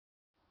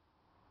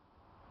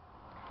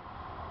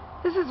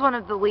This is one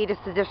of the latest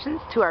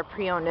additions to our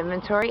pre-owned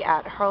inventory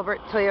at Hurlbert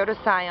Toyota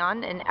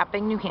Scion in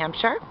Epping, New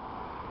Hampshire.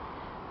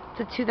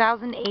 It's a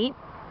 2008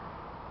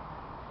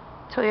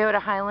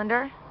 Toyota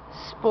Highlander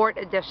Sport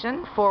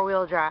Edition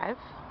 4-wheel drive.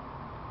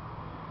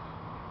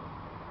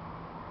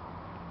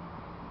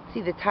 See,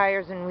 the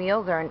tires and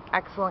wheels are in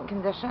excellent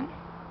condition.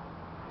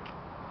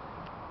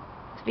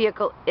 This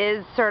vehicle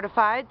is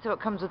certified, so it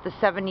comes with a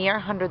 7-year,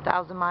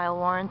 100,000-mile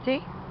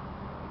warranty.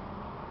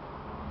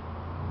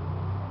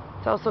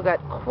 It's also got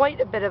quite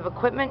a bit of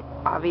equipment,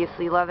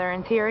 obviously leather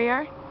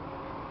interior.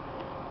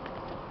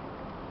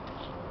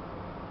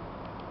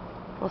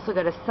 Also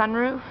got a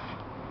sunroof,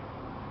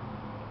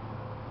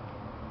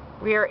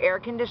 rear air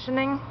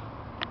conditioning,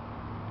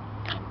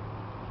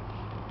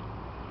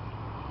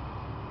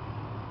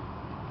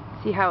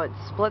 see how it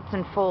splits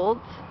and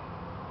folds,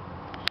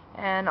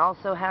 and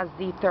also has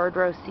the third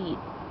row seat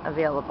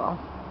available.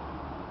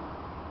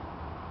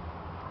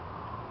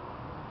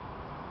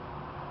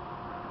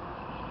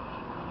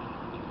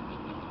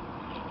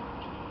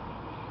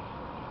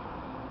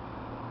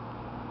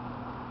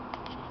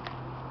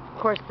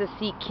 Of course, the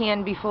seat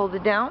can be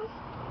folded down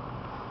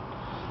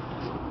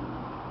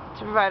to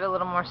provide a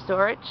little more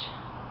storage.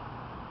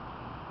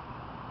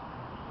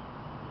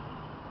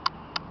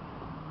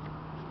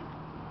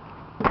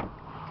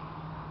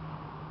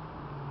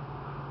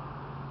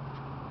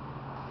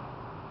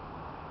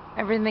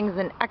 Everything's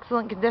in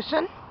excellent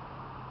condition,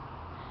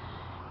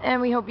 and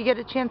we hope you get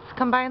a chance to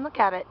come by and look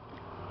at it.